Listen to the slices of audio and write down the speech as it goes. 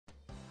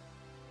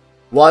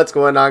What's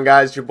going on,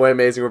 guys? It's your boy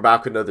Amazing. We're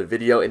back with another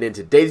video, and in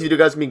today's video,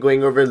 guys, I'm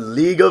going over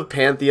League of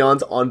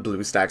Pantheons on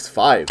Bluestacks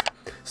 5.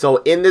 So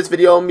in this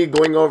video, I'm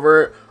going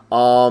over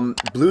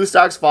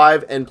Bluestacks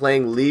 5 and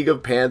playing League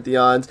of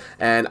Pantheons,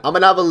 and I'm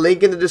gonna have a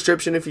link in the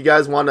description if you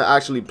guys want to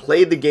actually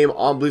play the game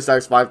on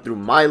Bluestacks 5 through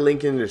my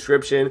link in the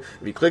description.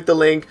 If you click the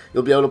link,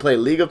 you'll be able to play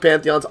League of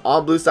Pantheons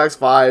on Bluestacks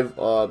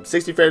 5,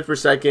 60 frames per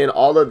second,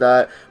 all of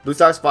that.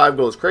 Bluestacks 5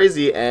 goes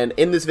crazy, and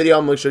in this video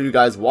I'm going to show you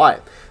guys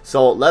why.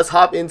 So let's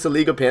hop into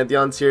League of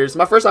Pantheons here. It's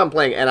my first time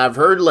playing, and I've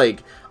heard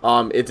like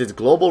it's its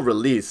global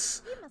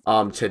release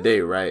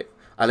today, right?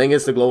 I think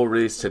it's the global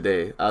release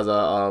today, as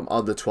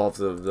on the 12th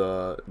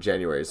of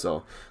January.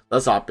 So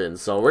let's hop in.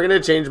 So we're gonna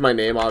change my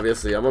name.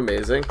 Obviously, I'm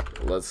amazing.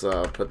 Let's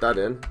put that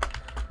in.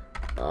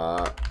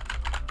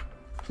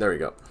 There we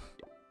go.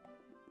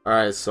 All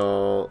right,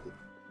 so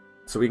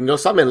we can go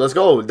summon. Let's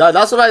go.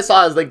 That's what I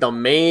saw as like the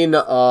main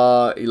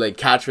like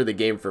catch for the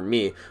game for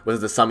me,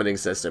 was the summoning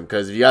system.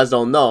 Because if you guys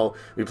don't know,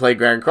 we play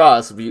Grand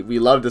Cross. We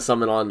love to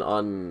summon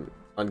on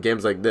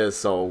games like this.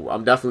 So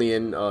I'm definitely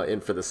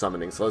in for the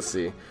summoning. So let's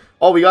see.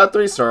 Oh, we got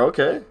 3-star.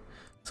 Okay.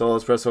 So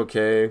let's press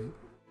OK.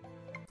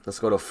 Let's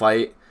go to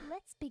fight.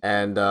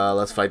 And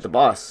let's fight the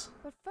boss.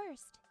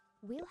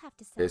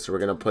 Okay, so we're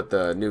going to put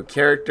the new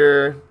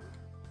character.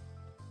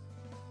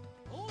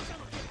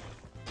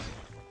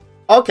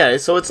 Okay,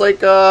 so it's like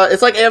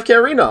AFK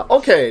Arena.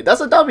 Okay,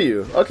 that's a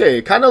W.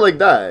 Okay, kind of like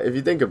that if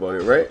you think about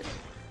it, right?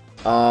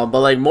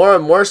 But like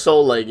more so,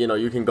 like, you know,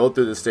 you can go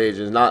through the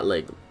stages, not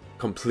like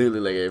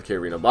completely like AFK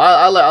Arena. But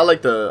I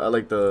like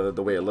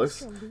the way it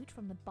looks.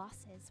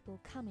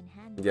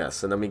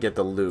 Yes, and then we get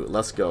the loot.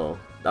 Let's go.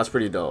 That's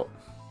pretty dope.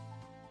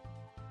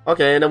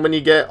 Okay, and then when you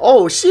get,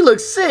 oh, she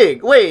looks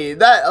sick. Wait,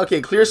 that, okay,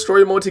 clear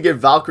story mode to get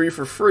Valkyrie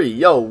for free.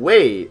 Yo,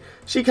 wait,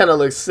 she kind of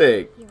looks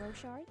sick.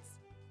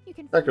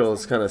 That girl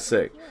is kind of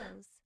sick.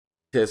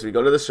 Okay, so we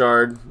go to the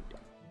shard,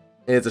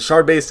 and it's a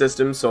shard based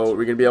system, so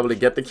we're gonna be able to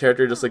get the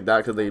character just like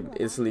that because they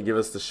instantly give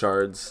us the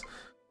shards.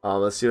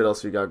 Let's see what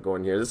else we got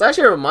going here. This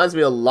actually reminds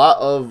me a lot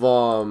of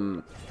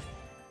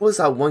what was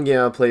that one game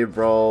I played,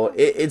 bro?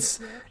 It's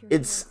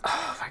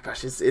oh my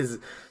gosh,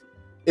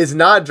 it's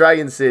not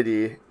Dragon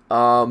City.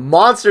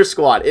 Monster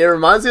Squad. It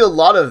reminds me a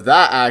lot of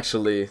that,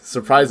 actually,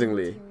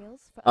 surprisingly.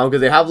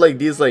 Because they have like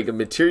these like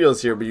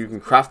materials here, but you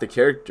can craft the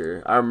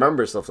character. I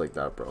remember stuff like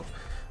that, bro.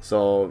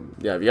 So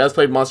yeah, if you guys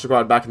played Monster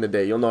Squad back in the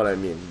day, you'll know what I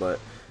mean. But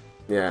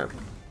yeah,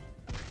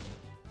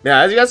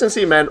 as you guys can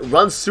see, man,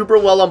 runs super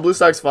well on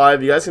Bluestacks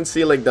 5. You guys can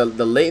see like the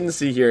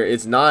latency here.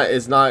 It's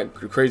not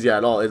crazy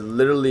at all. It's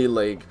literally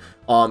like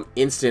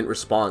instant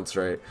response,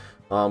 right?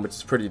 Which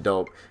is pretty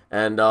dope.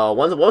 And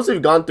once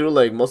we've gone through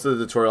like most of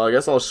the tutorial, I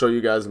guess I'll show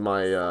you guys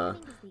my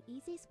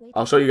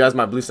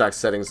Bluestacks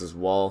settings as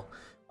well.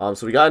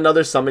 So we got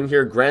another summon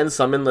here, Grand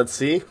Summon. Let's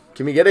see.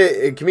 Can we get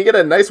it? Can we get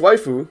a nice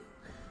waifu?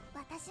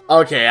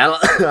 Okay, I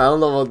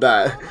don't know about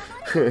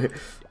that.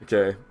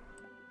 Okay,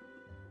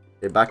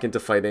 back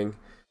into fighting.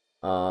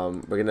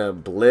 We're gonna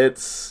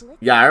blitz.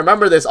 Yeah, I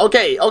remember this.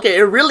 Okay,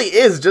 it really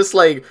is just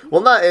like,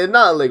 well,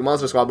 not like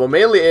Monster Squad, but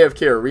mainly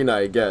AFK Arena,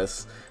 I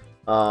guess.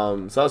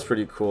 So that's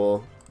pretty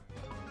cool.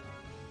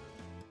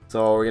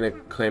 So we're gonna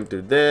climb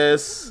through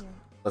this.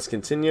 Let's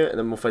continue, and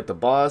then we'll fight the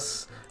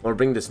boss. We'll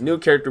bring this new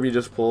character we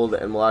just pulled,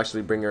 and we'll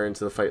actually bring her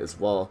into the fight as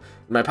well.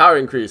 My power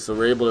increased, so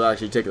we're able to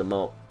actually take them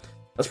out.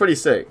 That's pretty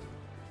sick.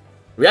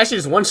 We actually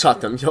just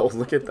one-shot them. Yo,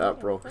 look at that,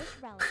 bro.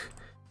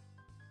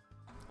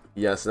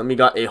 Yes, then we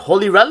got a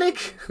holy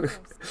relic. I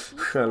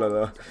don't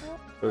know.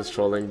 I was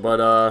trolling, but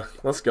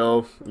let's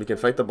go. We can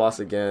fight the boss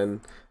again,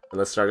 and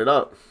let's start it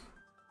up.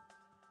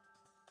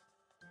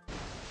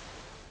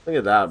 Look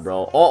at that,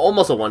 bro. Oh,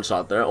 almost a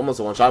one-shot there. Almost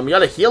a one-shot. We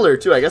got a healer,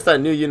 too. I guess that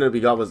new unit we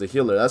got was a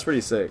healer. That's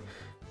pretty sick.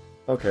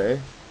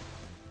 Okay.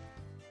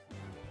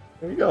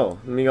 There we go.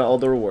 And we got all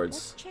the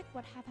rewards.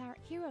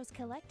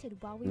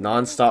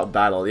 Non-stop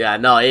battle. Yeah,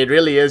 no, it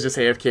really is just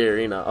AFK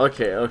Arena.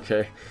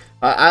 Okay.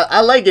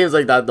 I like games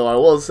like that, though. I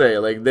will say,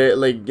 like,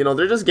 you know,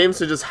 they're just games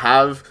to just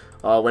have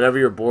whenever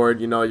you're bored.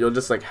 You know, you'll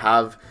just like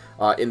have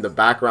in the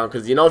background,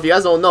 because, you know, if you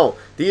guys don't know,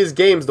 these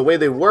games, the way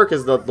they work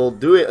is that they'll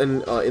do it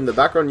in the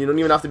background. You don't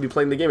even have to be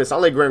playing the game. It's not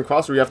like Grand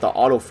Cross where you have to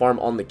auto farm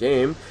on the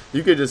game.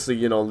 You could just,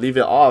 you know, leave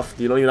it off.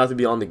 You don't even have to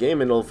be on the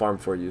game, and it'll farm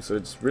for you. So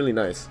it's really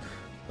nice.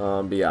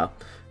 But yeah,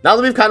 now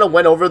that we've kind of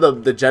went over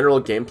the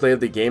general gameplay of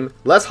the game,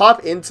 let's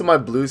hop into my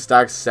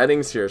Bluestacks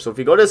settings here. So if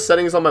we go to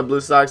settings on my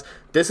Bluestacks,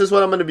 this is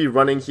what I'm going to be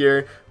running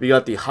here. We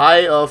got the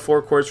high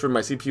 4 cores for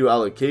my CPU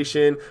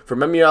allocation. For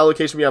memory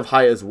allocation, we have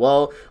high as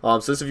well. So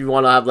this is if you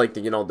want to have like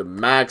the, you know, the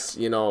max,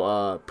 you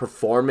know,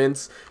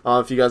 performance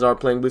if you guys are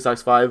playing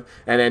Bluestacks 5.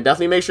 And then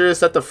definitely make sure to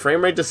set the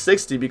frame rate to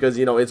 60, because,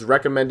 you know, it's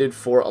recommended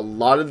for a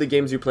lot of the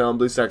games you play on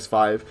Bluestacks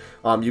 5.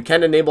 You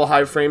can enable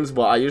high frames,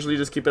 but I usually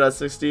just keep it at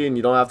 60, and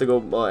you don't have to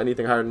go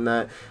anything higher than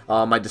that.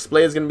 My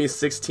display is going to be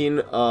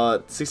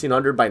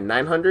 1600 by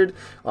 900.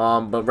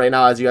 But right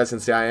now, as you guys can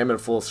see, I am in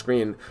full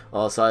screen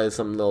So it's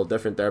something a little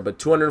different there, but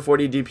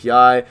 240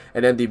 DPI,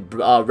 and then the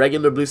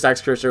regular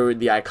BlueStacks cursor,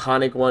 the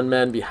iconic one,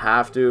 man, we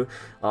have to.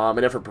 And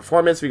then for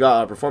performance, we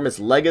got performance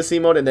legacy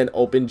mode, and then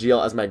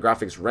OpenGL as my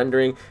graphics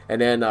rendering.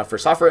 And then for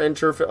software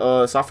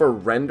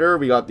render,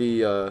 we got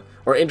the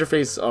or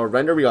interface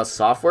render, we got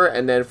software.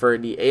 And then for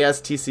the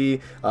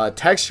ASTC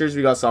textures,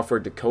 we got software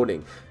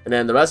decoding. And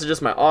then the rest is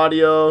just my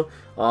audio.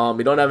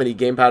 We don't have any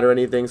gamepad or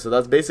anything, so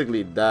that's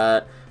basically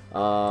that.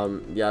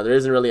 Yeah, there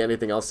isn't really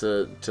anything else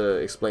to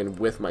explain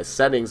with my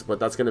settings, but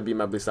that's gonna be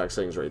my BlueStacks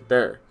settings right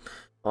there.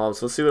 So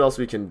let's see what else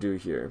we can do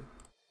here.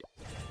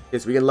 Okay,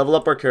 so we can level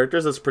up our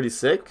characters. That's pretty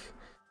sick.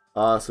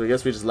 So I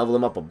guess we just level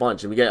them up a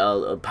bunch, and we get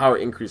a power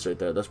increase right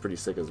there. That's pretty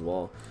sick as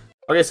well.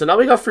 Okay, so now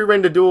we got free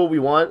reign to do what we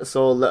want.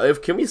 So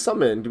can we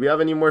summon? Do we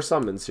have any more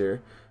summons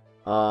here?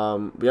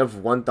 We have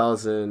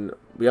 1,000.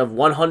 We have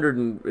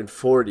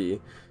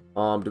 140.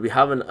 Do we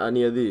have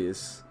any of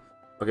these?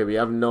 Okay, we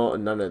have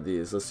none of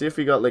these. Let's see if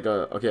we got like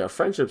a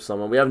friendship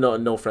summon. We have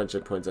no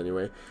friendship points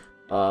anyway.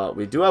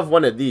 We do have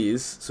one of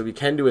these, so we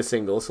can do a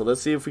single. So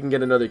let's see if we can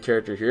get another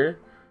character here.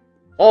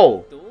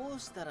 Oh,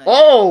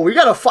 we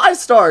got a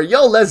 5-star.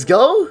 Yo, let's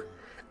go.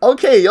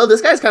 Okay, yo,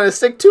 this guy's kind of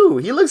sick too.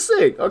 He looks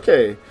sick.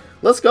 Okay,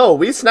 let's go.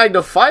 We snagged a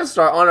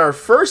 5-star on our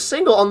first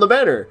single on the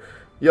banner.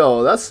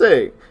 Yo, that's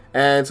sick.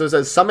 And so it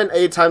says summon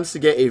 8 times to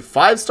get a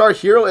 5-star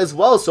hero as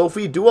well. So if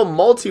we do a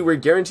multi, we're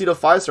guaranteed a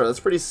 5-star. That's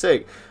pretty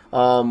sick.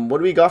 What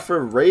do we got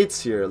for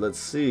rates here? Let's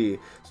see.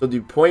 So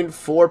the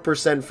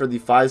 0.4% for the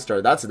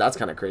 5-star. That's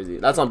kind of crazy.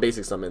 That's on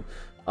basic summon.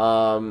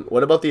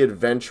 What about the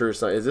adventure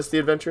summon? Is this the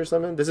adventure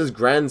summon? This is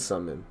grand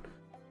summon.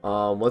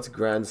 What's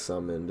grand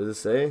summon? Does it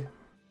say?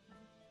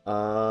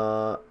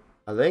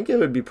 I think it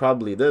would be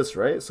probably this,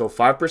 right? So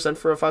 5%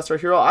 for a 5-star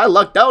hero. I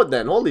lucked out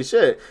then. Holy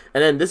shit.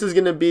 And then this is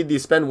gonna be the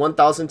spend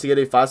 1,000 to get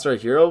a 5-star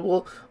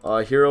hero.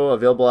 Hero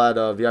available at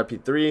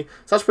VIP 3.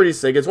 So that's pretty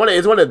sick. It's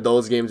one of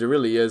those games. It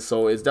really is.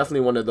 So it's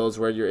definitely one of those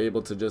where you're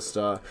able to just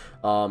you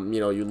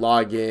know, you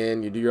log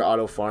in, you do your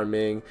auto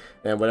farming,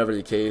 and whatever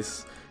the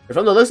case. And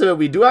from the looks of it,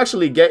 we do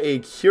actually get a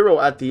hero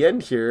at the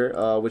end here,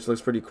 which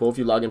looks pretty cool if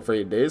you log in for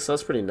 8 days. So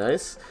that's pretty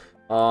nice.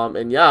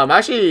 And yeah, I'm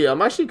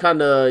actually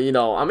kind of, you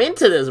know, I'm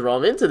into this, bro.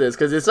 I'm into this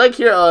because it's like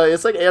here,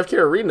 it's like AFK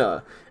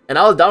Arena, and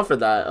I was down for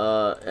that.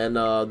 And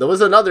there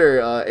was another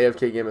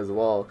AFK game as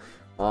well.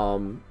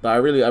 But I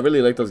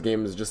really like those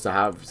games just to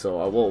have,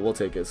 so we'll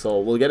take it. So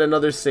we'll get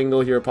another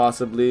single here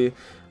possibly.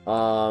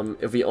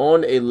 If we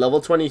own a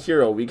level 20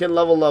 hero, we can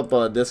level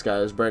up this guy,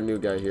 this brand new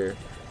guy here.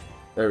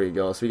 There we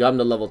go. So we got him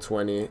to level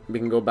 20. We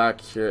can go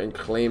back here and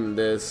claim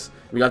this.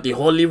 We got the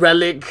holy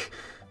relic.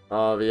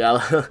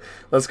 Yeah,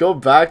 let's go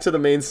back to the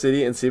main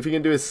city and see if we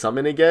can do a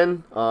summon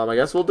again. I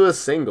guess we'll do a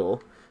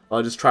single.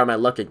 I'll just try my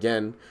luck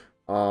again.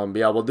 But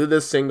yeah, we'll do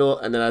this single,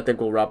 and then I think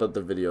we'll wrap up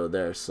the video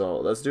there. So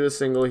let's do a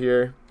single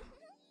here.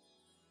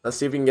 Let's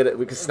see if we can get it.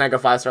 We can snag a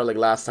 5-star like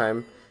last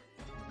time.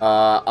 We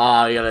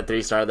got a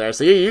 3-star there.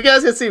 So you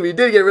guys can see we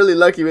did get really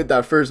lucky with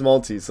that first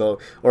multi,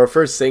 or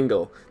first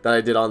single that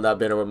I did on that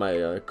banner with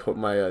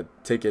my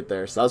ticket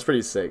there. So that was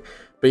pretty sick.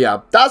 But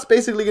yeah, that's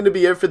basically going to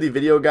be it for the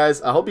video,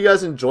 guys. I hope you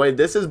guys enjoyed.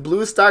 This is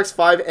BlueStacks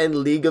 5 and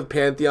League of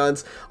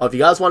Pantheons. If you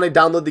guys want to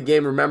download the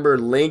game, remember,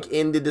 link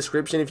in the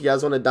description if you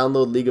guys want to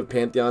download League of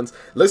Pantheons.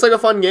 It looks like a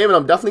fun game, and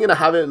I'm definitely going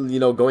to have it, you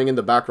know, going in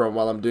the background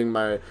while I'm doing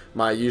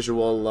my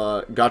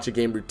usual gacha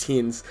game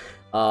routines.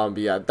 But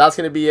yeah, that's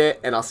going to be it,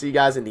 and I'll see you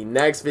guys in the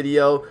next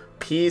video.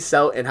 Peace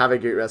out, and have a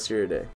great rest of your day.